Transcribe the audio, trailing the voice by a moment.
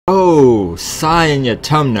Yo, Sai and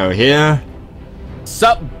Utumno here.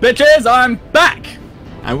 Sup bitches, I'm back!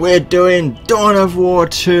 And we're doing Dawn of War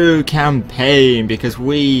 2 campaign because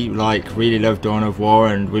we really love Dawn of War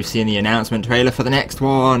and we've seen the announcement trailer for the next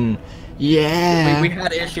one. Yeah. We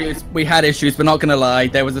had issues, but not gonna lie,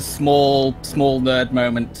 there was a small nerd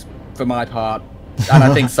moment for my part. And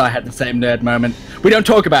I think Sai had the same nerd moment. We don't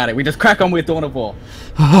talk about it, we just crack on with Dawn of War.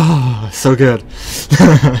 Oh, so good.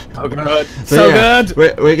 So good. Good.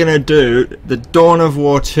 We're gonna do the Dawn of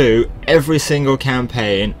War 2, every single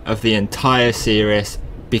campaign of the entire series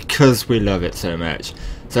because we love it so much.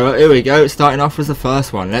 So here we go, starting off with the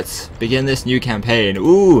first one. Let's begin this new campaign.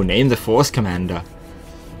 Ooh, name the Force Commander.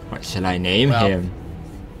 What shall I name him?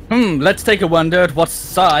 Let's take a wonder at what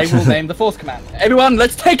Sai will name the Force Commander. Everyone,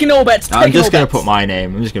 let's take in all bets. I'm just gonna put my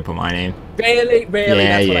name. Really?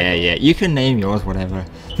 Yeah. You can name yours, whatever.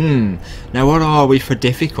 Now what are we for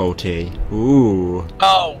difficulty? Ooh.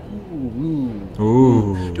 Oh.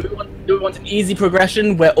 Ooh. Do we want an easy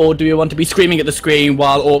progression, or do we want to be screaming at the screen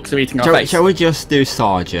while orcs are eating our face? Shall we just do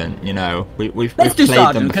Sergeant? You know, we've Let's do played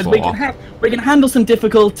Sergeant, them because before. we can handle some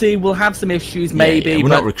difficulty. We'll have some issues, maybe. Yeah, we're but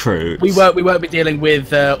not recruits. We won't be dealing with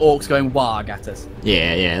orcs going warg at us.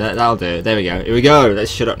 Yeah, that'll do. There we go. Here we go. Let's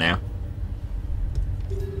shut up now.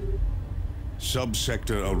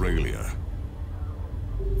 Subsector Aurelia.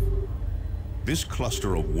 This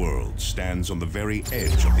cluster of worlds stands on the very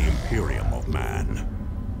edge of the Imperium of Man.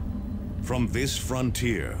 From this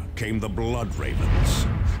frontier came the Blood Ravens,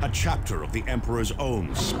 a chapter of the Emperor's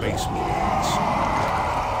own Space Marines.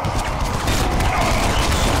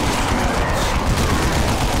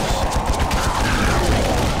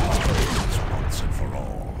 Once and for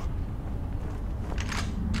all.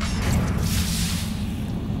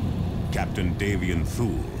 Captain Davian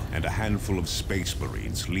Thule and a handful of Space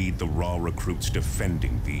Marines lead the raw recruits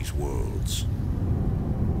defending these worlds.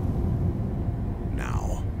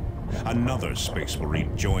 Now, another Space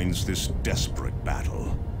Marine joins this desperate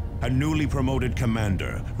battle. A newly promoted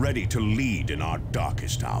commander, ready to lead in our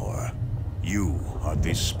darkest hour. You are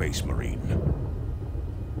this Space Marine.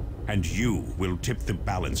 And you will tip the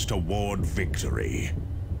balance toward victory.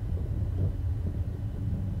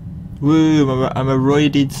 Woo, I'm a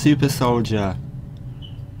roided super soldier.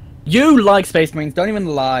 You like Space Marines, don't even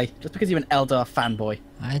lie. Just because you're an Eldar fanboy.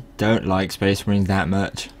 I don't like Space Marines that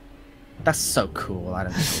much. That's so cool, I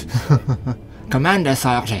don't know. Commander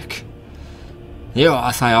Psiotic. You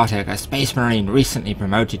are Psiotic, a Space Marine recently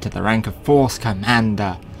promoted to the rank of Force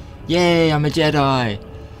Commander. Yay, I'm a Jedi.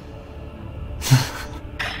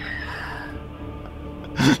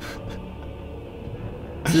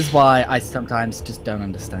 This is why I sometimes just don't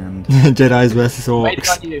understand. Jedis versus Orcs. Waiting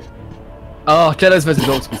on you. Oh, Jedi's versus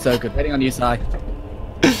Orcs would be so good. Waiting on you, Sai.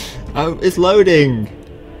 Oh, it's loading.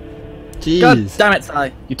 Jeez. God damn it,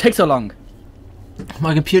 Sai. You take so long.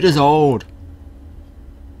 My computer's old.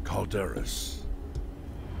 Calderis.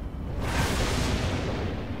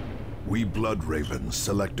 We Blood Ravens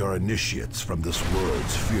select our initiates from this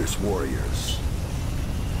world's fierce warriors.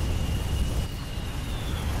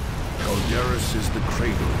 Calderis is the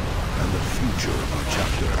cradle and the future of our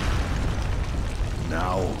chapter.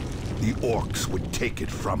 Now, the orcs would take it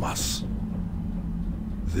from us.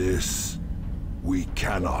 This, we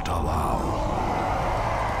cannot allow.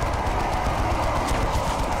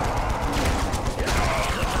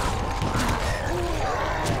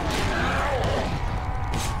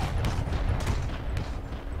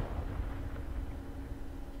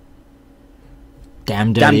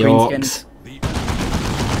 Damn dirty orcs. greenskins.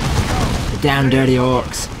 The damn dirty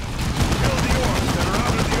orcs.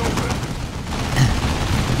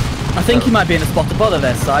 I think he might be in a spot to bother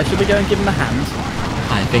there, Sai. Should we go and give him a hand?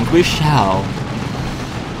 I think we shall.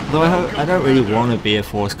 Though I don't really want to be a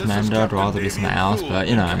Force Commander, I'd rather be something else, but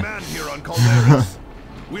you know.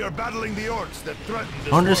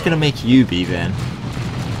 I'm just gonna make you be then.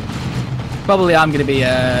 Probably I'm gonna be,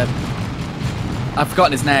 I've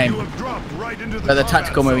forgotten his name. The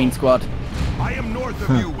Tactical Marine Squad. I am north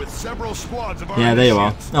of you with several squads of our Yeah, there you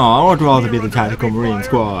are. Oh, I would rather be the Tactical Marine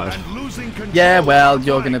Squad. Yeah, well,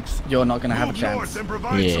 you're not gonna have a chance.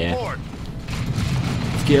 Yeah.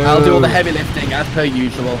 I'll do all the heavy lifting as per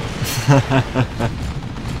usual.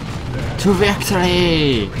 To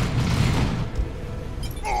victory!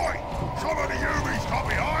 Some of the enemies are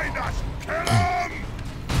behind us! Kill them!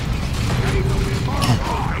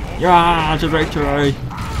 Yeah, to victory!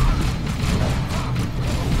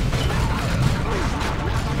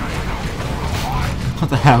 What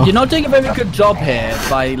the hell? You're not doing a very good job here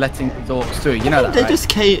by letting the orcs through. You know that, They right?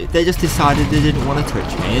 just decided they didn't want to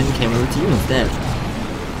touch me and came over to you instead.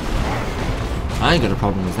 I ain't got a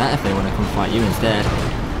problem with that if they want to come fight you instead.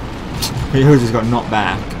 He just got knocked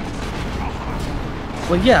back.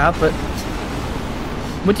 Well, yeah, but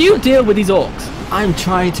would you deal with these orcs? I'm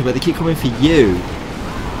trying to, but they keep coming for you.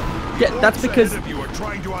 Yeah, that's because. You are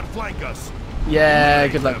trying to outflank us. Yeah,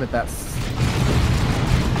 good luck with that.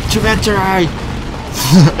 Trajectory!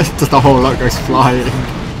 Just the whole lot goes flying.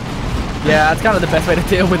 Yeah, that's kind of the best way to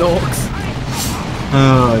deal with orcs.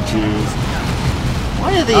 Oh jeez.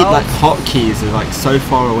 Why are the like hotkeys are like so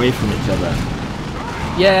far away from each other?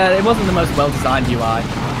 Yeah, it wasn't the most well-designed UI.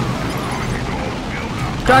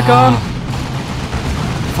 Crack on!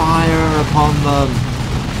 Fire upon them!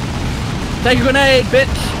 Take a grenade, bitch!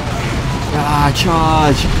 Ah,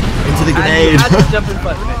 charge! Into the And grenade! you had to jump in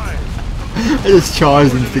front of it. I just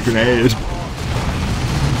charged into the grenade.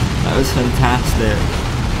 That was fantastic.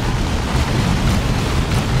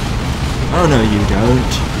 Oh no, you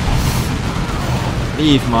don't.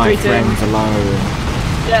 Leave my friends alone.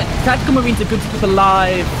 Yeah, tactical marines are good to keep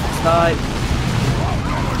alive. It's like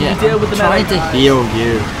Yeah, you deal with the trying to melee. heal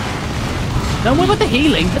you. Don't worry about the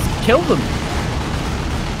healing. Just kill them.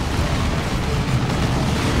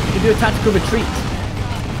 You can do a tactical retreat.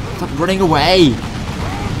 Stop running away.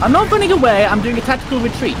 I'm not running away. I'm doing a tactical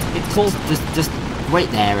retreat. It's called. Just wait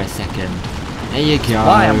there a second. There you go.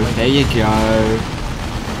 Why am I- There you go.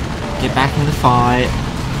 Get back in the fight.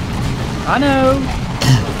 I know.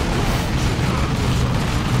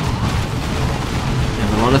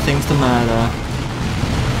 There's a lot of things to murder.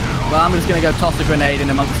 Well, I'm just gonna go toss a grenade in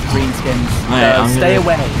amongst the greenskins. Right, So I'm stay gonna-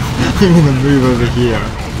 away. I'm gonna move over here.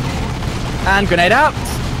 And grenade out.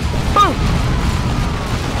 Boom.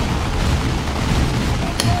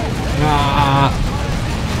 Ah.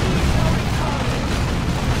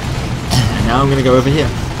 And now I'm gonna go over here.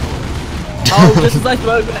 Oh, just as I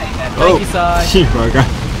throw a grenade. Thank you, Si. Cheeseburger.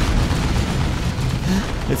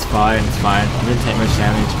 It's fine, it's fine. I didn't take much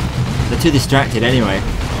damage. They're too distracted anyway.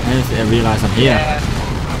 I don't think they realise I'm here. Yeah.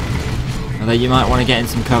 Although you might want to get in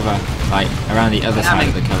some cover, like around the other side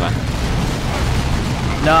of the cover.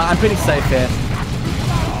 No, I'm pretty safe here.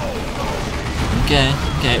 Okay,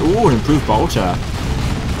 okay. Ooh, an improved bolter.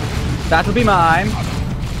 That'll be mine.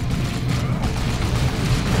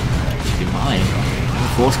 Should be mine. I'm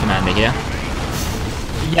a force commander here.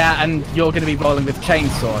 Yeah, and you're going to be rolling with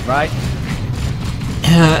chainsaw, right?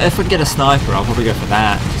 If I get a sniper, I'll probably go for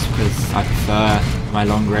that, just because I prefer my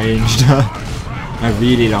long ranged. My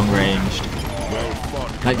really long ranged.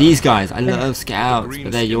 Like these guys, I love scouts,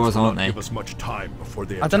 but they're yours, aren't they? Give us much time before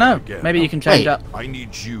they I don't know. attack again. Maybe you can change Wait. up. I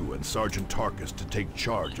need you and Sergeant Tarkus to take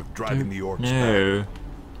charge of driving the orcs back. No.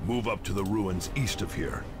 Move up to the ruins east of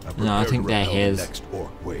here. And No, I prepare think to they're repel the his. next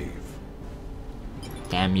orc wave.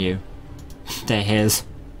 Damn you. They're his.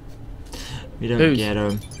 We don't Whose? get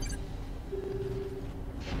them.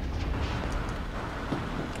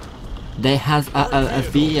 They have a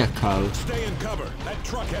vehicle. Stay in cover. That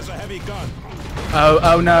truck has a heavy gun.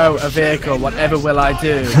 Oh no, a vehicle. Whatever will I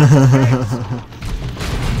do?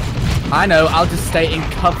 I know, I'll just stay in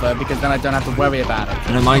cover because then I don't have to worry about it.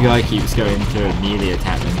 And then my guy keeps going to immediately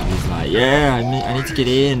attack them. He's like, yeah, I need to get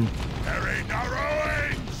in.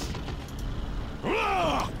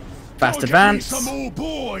 Fast advance. Some old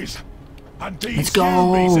boys. And these Let's go.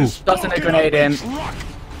 zombies Tossing a grenade in.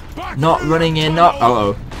 Not running in, not.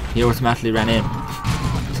 Oh, he automatically ran in.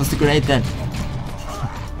 Toss the grenade then.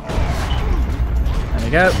 There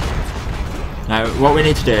we go. Now, what we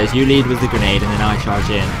need to do is you lead with the grenade and then I charge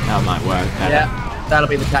in. That might work better. Yeah, that'll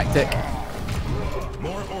be the tactic.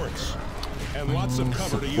 More orcs. And lots of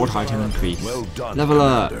cover to Support use. item increase. Well done, Level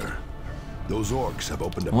up. Commander. Those orcs have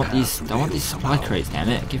opened a I want path these. through I want the these hills supply somehow. crates. Damn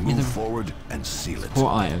it! Give me Move the forward and seal it.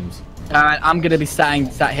 support items. Alright, I'm gonna be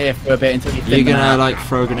sat here for a bit until you You're think gonna like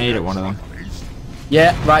throw a grenade at one of them.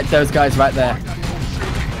 Yeah, right, those guys right there.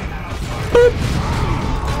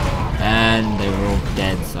 And they were all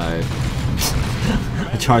dead, so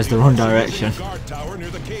I charged the wrong direction. Guard tower near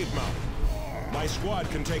the cave mouth. My squad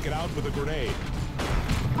can take it out with a grenade.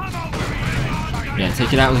 Yeah,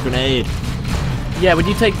 take it out with a grenade. Yeah, would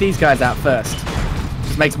you take these guys out first?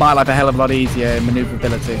 Just makes my life a hell of a lot easier in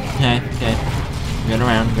maneuverability. Okay, okay. Going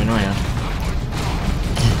around, going around.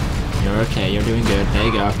 You're okay, you're doing good. There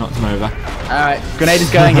you go, I've knocked them over. Alright, grenade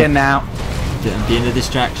is going in now. Being a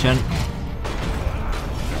distraction.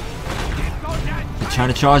 They're trying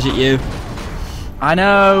to charge at you. I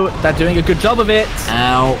know, they're doing a good job of it.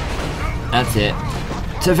 Ow. That's it.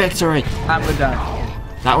 To victory! And we're done.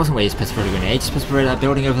 That wasn't where you're supposed to throw a grenade, you're supposed to throw that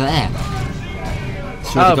building over there.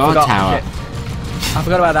 Through the guard forgot. tower. Shit. I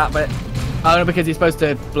forgot about that, but... Oh, no, because you're supposed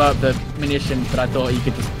to blow up the munitions, but I thought you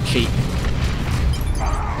could just cheat.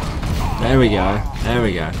 There we go, there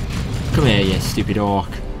we go. Come here, you stupid orc.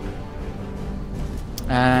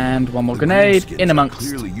 And one more grenade in amongst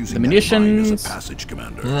the munitions.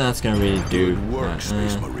 That's gonna really do. Good work,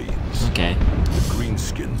 Space Marines. Okay. The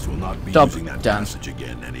Greenskins will not be Job using that done. passage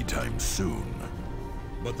again anytime soon.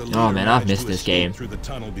 Oh man, I've missed this game.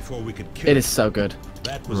 It is so good.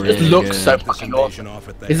 Really It looks good. so fucking awesome.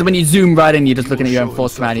 Is when you zoom right in, you're just looking at your own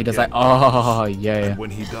force command, you're just like, oh yeah. And when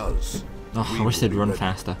he does, Oh, I wish they'd run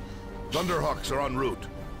faster. Thunderhawks are en route.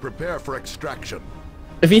 Prepare for extraction.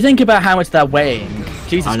 If you think about how much they're weighing,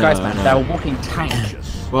 Jesus I know, Christ, I man, know. they're a walking tank.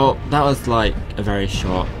 Well, that was like a very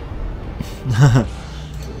short.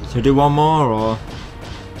 Should we do one more or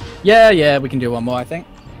Yeah, we can do one more, I think.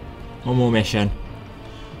 one more mission?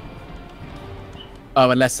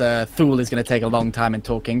 Oh, unless Thule is going to take a long time in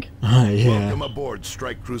talking. Yeah. Welcome aboard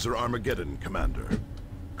Strike Cruiser Armageddon, Commander.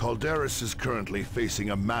 Calderis is currently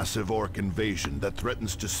facing a massive Orc invasion that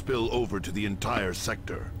threatens to spill over to the entire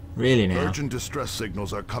sector. Really now? Urgent distress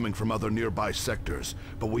signals are coming from other nearby sectors,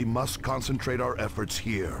 but we must concentrate our efforts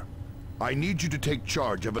here. I need you to take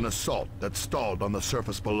charge of an assault that's stalled on the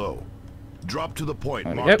surface below. Drop to the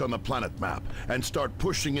point marked on the planet map and start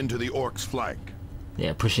pushing into the Orcs' flank.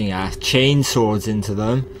 Yeah, pushing our chain swords into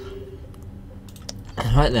them.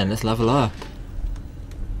 Right then, let's level up.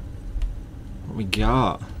 What we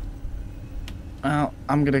got? Well,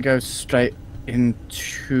 I'm going to go straight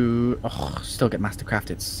into... Oh, still get Mastercraft,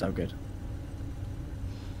 it's so good.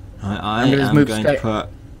 I I'm gonna am move going straight. to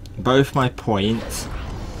put both my points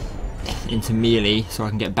into melee so I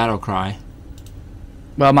can get battle cry.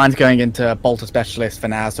 Well, mine's going into Bolter Specialist for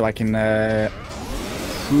now, so I can...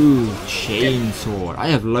 Ooh, chain sword. I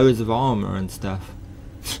have loads of armor and stuff.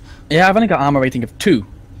 Yeah, I've only got armor rating of 2.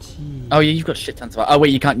 Oh yeah, you've got shit tons of... Oh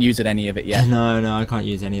wait, you can't use any of it yet. No, I can't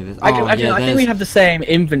use any of this. I Oh, yeah, think we have the same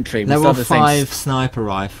inventory. We still level have the same 5 sniper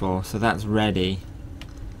rifle, so that's ready.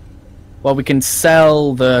 Well, we can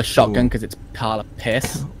sell the shotgun Ooh. because it's a pile of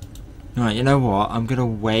piss. Right, you know what? I'm gonna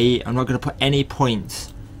wait. I'm not gonna put any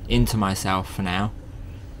points into myself for now.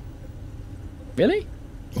 Really?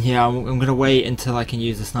 Yeah, I'm gonna wait until I can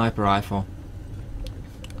use the sniper rifle.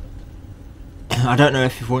 I don't know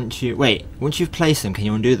if once you've placed them, can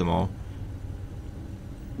you undo them all?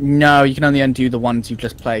 No, you can only undo the ones you've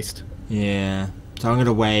just placed. Yeah. So I'm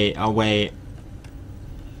gonna wait. I'll wait.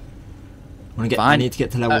 I Fine. need to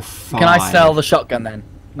get to level 5. Can I sell the shotgun then?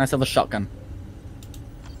 Can I sell the shotgun?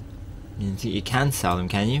 You can sell them,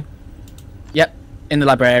 can you? Yep. In the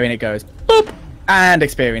librarian it goes. Boop! And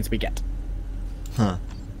experience we get. Huh.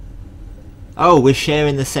 Oh, we're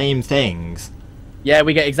sharing the same things. Yeah,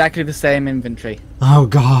 we get exactly the same inventory. Oh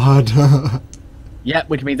god. Yep,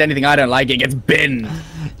 which means anything I don't like, it gets binned.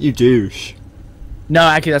 You douche. No,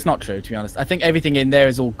 actually, that's not true, to be honest. I think everything in there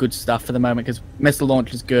is all good stuff for the moment, because missile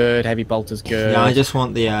launch is good, heavy bolt is good. Yeah, I just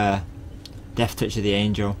want the Death Touch of the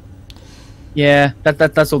Angel. Yeah,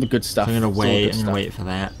 that's all the good stuff. So I'm gonna It's all good wait. I'm stuff. gonna wait for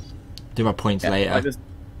that. Do my points Yeah, later. like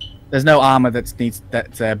there's no armor that's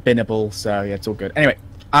binnable, so yeah, it's all good. Anyway,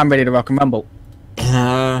 I'm ready to rock and rumble.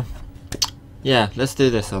 Yeah, let's do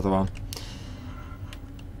this other one.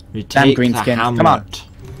 We Damn take green the skin, come hamlet. on.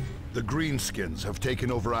 The Greenskins have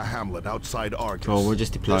taken over a hamlet outside Argus. Cool, we'll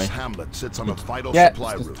just deploy. This hamlet sits on a vital Yeah,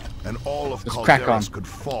 supply route, and all of just crack on. Calderis could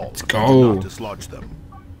fall if we go. do not dislodge them.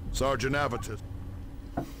 Sergeant Avitus.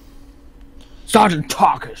 Sergeant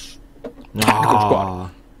Tarkus, Ah,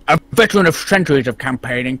 a veteran of centuries of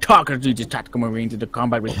campaigning, Tarkus leads his tactical marines into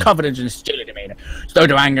combat with confidence and agility. Slow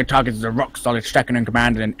to anger, Tarkus is a rock-solid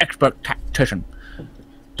second-in-command and an expert tactician.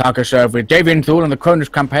 Tarkus served with Davian Thule in the Cronus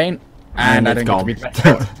campaign, and I it's didn't get to gone. be the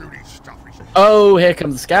best. Oh, here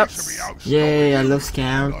comes the scouts. yay! I love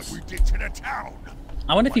scouts.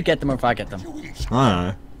 I wonder if you get them or if I get them. I don't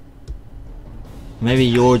know. Maybe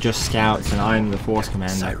you're just scouts and I'm the force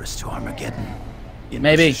commander. Cyrus to Armageddon. In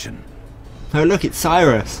Maybe. position. Oh look, it's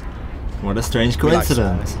Cyrus. What a strange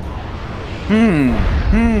coincidence. I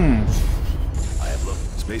have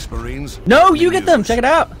looked. Space Marines. No, you get them. Check it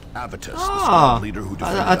out. Avitus, the Ah, squad leader who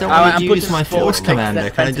defended I don't Oh, want I'm to putting use my this forward. force commander.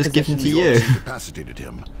 Next Can I just give him to you? incapacitated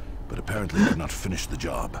him, but apparently did not finish the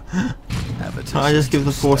job. Avitus Can I just give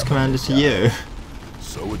the force commander to you?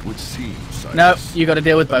 So it would seem, Cyrus. No, you got to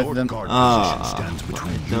deal with An both of them. Orc guard Ah, position stands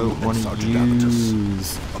between I you don't and want to Sergeant Avitus.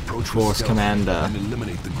 use Approach with force stealth commander. and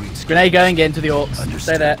eliminate the Greenskins. Grenade going into the orcs.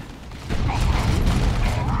 Stay there.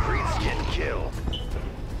 Greenskin kill.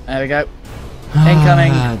 There we go.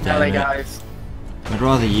 Incoming. Ah, damn Alley it. guys. I'd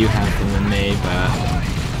rather you have them than me, but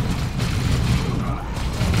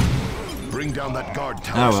Bring down that guard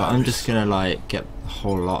tower. oh well, I'm Cyrus. just gonna like get a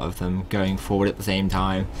whole lot of them going forward at the same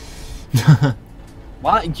time.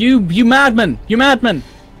 What? You madman! You madman!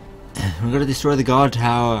 We're gonna destroy the guard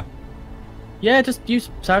tower. Yeah, just use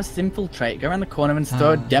Cyrus' infiltrate. Go around the corner and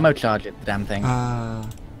throw a demo charge at the damn thing. I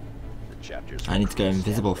need to go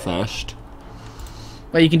invisible first.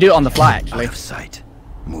 Well, you can do it on the fly, actually. Out of sight.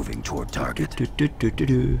 Moving toward target. Don't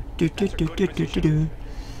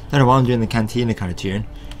know why I'm doing the cantina kind of tune.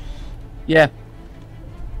 Yeah.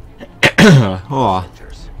 Oh.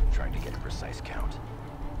 Trying to get a precise count.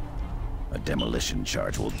 A demolition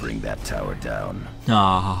charge will bring that tower down.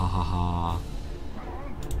 Ah.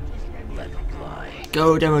 Let it fly.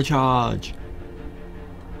 Go demo charge.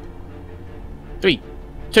 3,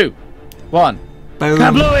 2, 1. Boom.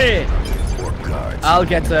 Kablooey! Orc guards. I'll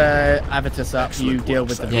get Avitus up. You Excellent deal work,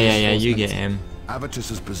 with the Yeah, you get reinforcements. him.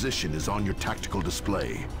 Avitus's position is on your tactical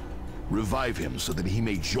display. Revive him so that he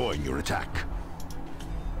may join your attack.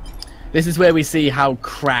 This is where we see how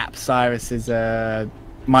crap Cyrus's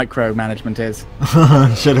micromanagement is.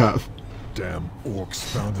 Shut up. Damn orcs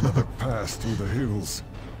found another pass through the hills.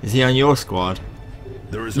 Is he on your squad?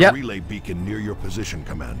 There is Yep. a relay beacon near your position,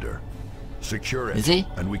 Commander. Secure it, Is he?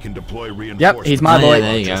 and we can deploy reinforcements. he's my Oh, boy. yeah,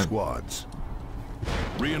 there you to go. squads.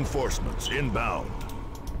 Reinforcements inbound.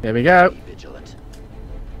 Here we go. Vigilant.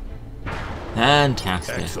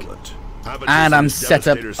 Fantastic. Excellent. And I'm set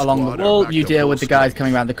up along the wall. You deal with the guys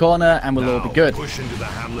coming around the corner, and we'll all be good. Push into the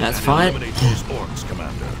hamlet That's and fine. eliminate those orcs,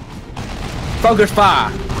 Commander. Focus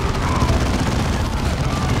fire!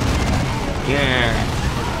 Yeah.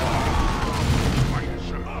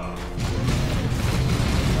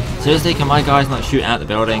 Seriously, can my guys not shoot out the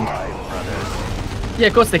building? Yeah,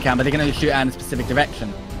 of course they can, but they can only shoot out in a specific direction.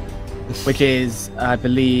 Which is, I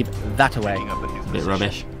believe, that away. It's a bit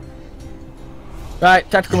rubbish. Right,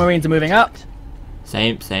 tactical marines are moving up.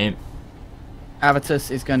 Same.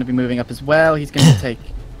 Avitus is going to be moving up as well. He's going to take...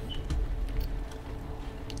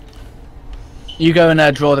 You go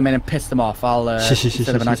and draw them in and piss them off. I'll set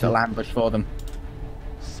up a nice little ambush for them.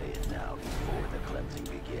 Say it now before the cleansing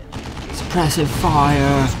begins. Suppressive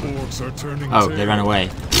fire. Orcs are turning Oh, they ran away.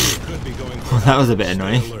 Could be going That was a bit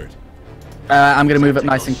annoying. alert. I'm going to move up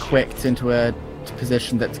nice and quick into a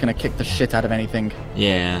position that's going to kick the shit out of anything.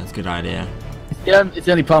 Yeah, that's a good idea. Yeah, it's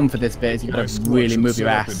the only problem for this bit is you've got to really move your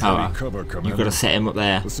ass. Oh, well. Cover, You've got to set him up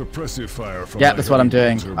there. The suppressive fire from Yeah, my that's what I'm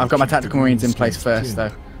doing. helicopter I've got my will keep tactical the marines in green place skins first,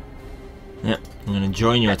 pinned. though. Yep, I'm going to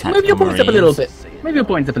join your Move tactical your points up a little bit. marines. Move your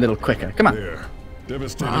points up a little quicker. Come on. There.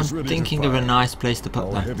 Devastator's I'm ready thinking to of a fire. nice place to put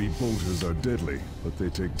Our them. heavy bolters are deadly, but they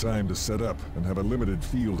take time to set up and have a limited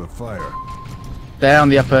field of fire. There on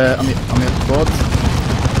the upper on the upper boards.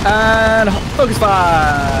 And focus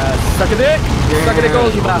fire! Suck a dick! Suck a dick all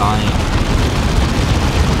you bastard! Lying.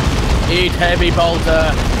 Eat heavy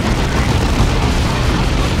bolter!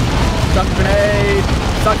 Suck grenade!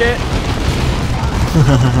 Suck it!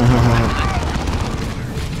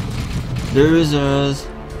 Losers.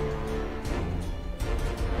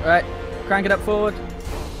 Right, crank it up forward.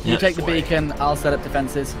 You Yep. take the beacon, I'll set up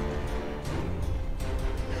defences.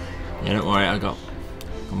 Yeah, don't worry, I got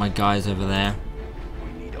my guys over there.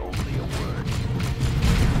 We need only a word.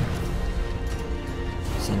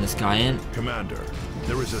 Send this guy in. Commander,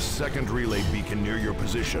 there is a second relay beacon near your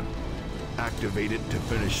position. Activate it to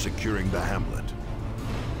finish securing the hamlet.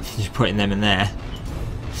 Just putting them in there.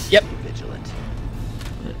 Yep. Vigilant.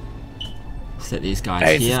 Set these guys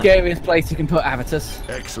Hey, it's the here. scariest place you can put Avitus.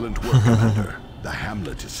 Excellent work, Commander. The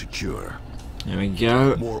hamlet is secure. There we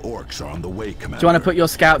go. More orcs are on the way, Commander. Do you want to put your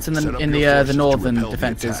scouts in Set the up in your the forces to northern repel the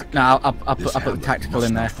defences? attack. No, I'll This put the hamlet tactical must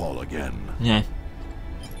in not there. fall again. Yeah,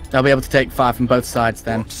 They'll be able to take fire from both sides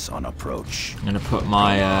then. Orcs on approach. I'm gonna put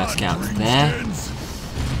my scouts there.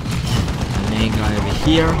 The main guy over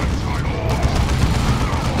here.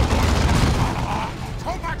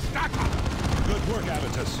 Good work,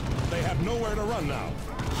 Avitus. They have nowhere to run now.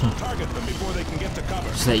 Target them before they can get to cover.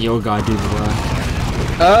 Just let your guy do the work.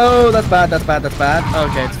 Oh, that's bad. That's bad. That's bad.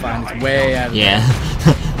 Okay, it's fine. It's way out. Of Yeah,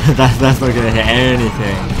 that's not gonna hit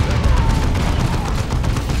anything.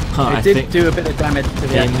 Huh, I It did think do a bit of damage to the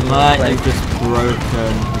they actual might plate. have just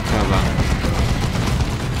broken the cover.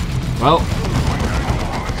 Well,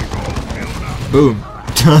 boom.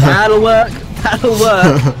 That'll work. That'll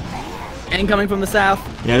work. Incoming from the south.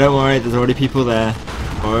 Yeah, don't worry. There's already people there.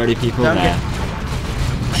 Already people Don't there.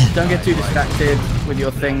 Don't get too distracted with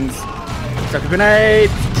your things. Suck a grenade.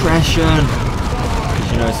 Suppression.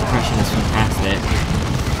 Because you know suppression is fantastic.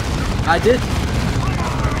 I did.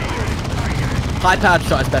 High powered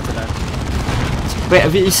shot is better though. Wait,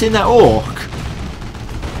 have you seen that orc?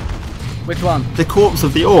 Which one? The corpse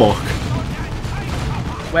of the orc.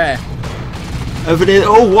 Where? Over there.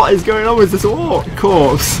 Oh, what is going on with this orc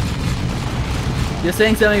corpse? You're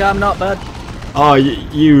saying something I'm not, bud. Oh,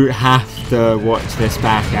 you have to watch this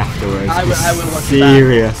back afterwards. I will watch it back.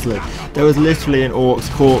 Seriously. There was literally an orc's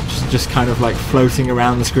corpse just kind of like floating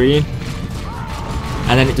around the screen,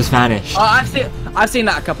 and then it just vanished. Oh, I've seen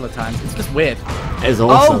that a couple of times. It's just weird. It's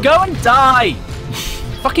awesome. Oh, go and die!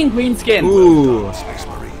 Fucking green skin. Ooh, Space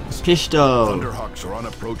Marines. pistol. Thunderhawks are on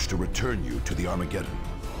approach to return you to the Armageddon.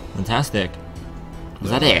 Fantastic.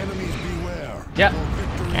 Was that it? Enemies beware. Yep.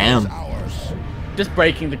 Damn. Ours. Just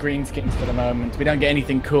breaking the green skins for the moment. We don't get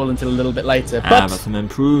anything cool until a little bit later. But some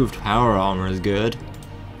improved power armor is good.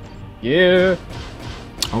 Yeah.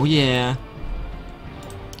 Oh yeah.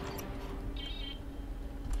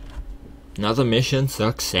 Another mission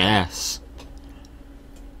success.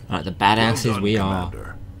 Like the badasses Well done, we are.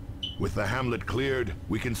 Commander. With the hamlet cleared,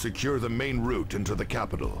 we can secure the main route into the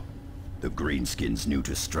capital. The Greenskins knew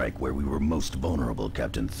to strike where we were most vulnerable,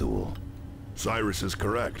 Captain Thule. Cyrus is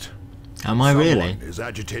correct. Am I really? Someone is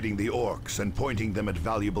agitating the orcs and pointing them at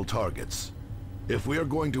valuable targets. If we are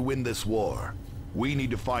going to win this war, we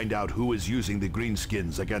need to find out who is using the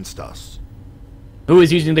greenskins against us. Who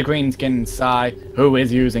is using the green skins, Sai? Who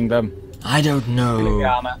is using them? I don't Stealing the know.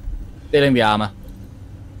 armor. Stealing the armor.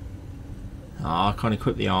 Oh, I can't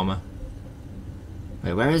equip the armor.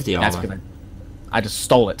 Wait, where is the That's armor? good. I just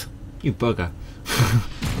stole it. You bugger.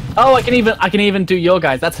 Oh, I can even do your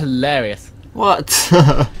guys. That's hilarious. What?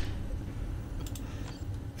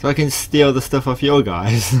 So I can steal the stuff off your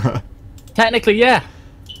guys. Technically, yeah.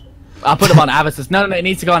 I'll put them on Avitus. No, it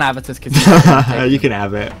needs to go on Avitus because You can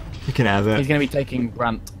have it. You can have he's it. going to be taking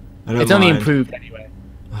Grunt. I don't It's only mind. improved anyway.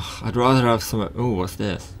 I'd rather have some. Oh, what's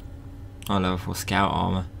this? Oh, level 4 scout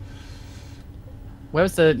armor.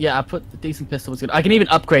 Where's the... Yeah, I put the decent pistol. Was good. I can even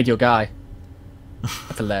upgrade your guy.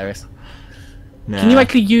 That's hilarious. Nah. Can you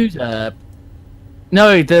actually use...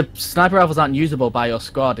 No, the sniper rifles aren't usable by your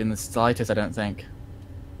squad in the slightest, I don't think.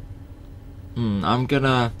 I'm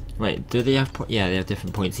gonna... Wait, do they have... Yeah, they have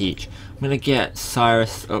different points each. I'm gonna get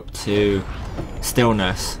Cyrus up to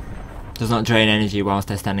stillness. Does not drain energy whilst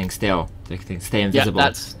they're standing still. They can stay invisible.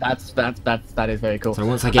 Yeah, that is very cool. So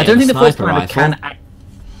once I get don't the think the force sniper commander rifle... can...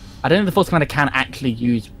 I don't think the force commander can actually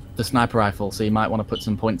use the sniper rifle, so you might want to put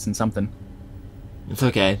some points in something. It's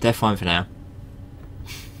okay, they're fine for now.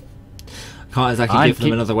 Can't exactly Fine, give them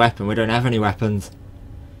keep- another weapon, we don't have any weapons.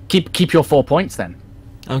 Keep your 4 points then.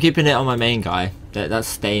 I'm keeping it on my main guy. That's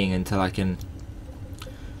staying until I can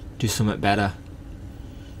do something better.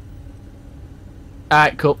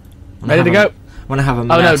 Alright, cool. Wanna Ready to have go? I want to have a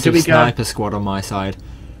no, massive do we go? sniper squad on my side.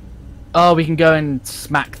 Oh, we can go and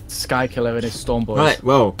smack Skykiller and his Storm Boys. Right,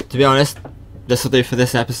 well, to be honest, this will do for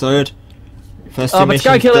this episode. First Oh, two but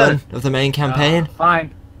missions Skykiller- done of the main campaign.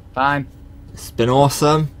 Fine. Fine. It's been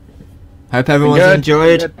awesome. Hope everyone's good,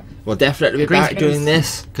 enjoyed. good. We'll definitely be Green back skins. doing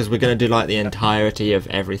this because we're going to do like the entirety of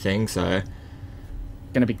everything. So It's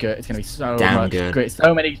gonna be good. It's gonna be so Damn much good. great.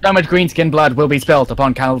 So much green skin blood will be spilt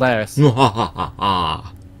upon Calderis. it's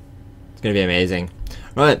going to be amazing.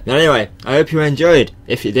 Right. Anyway, I hope you enjoyed.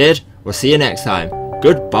 If you did, we'll see you next time.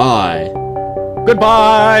 Goodbye.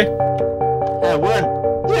 Goodbye. I won.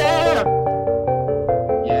 Yeah.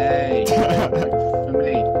 Yay. Good for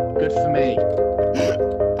me. Good for me.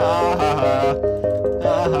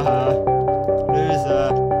 Loser.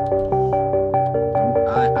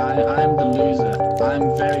 I'm the loser.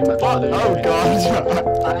 I'm very much the loser. Oh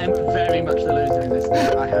god. I am very much the loser in this.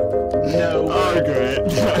 I have no. Oh great.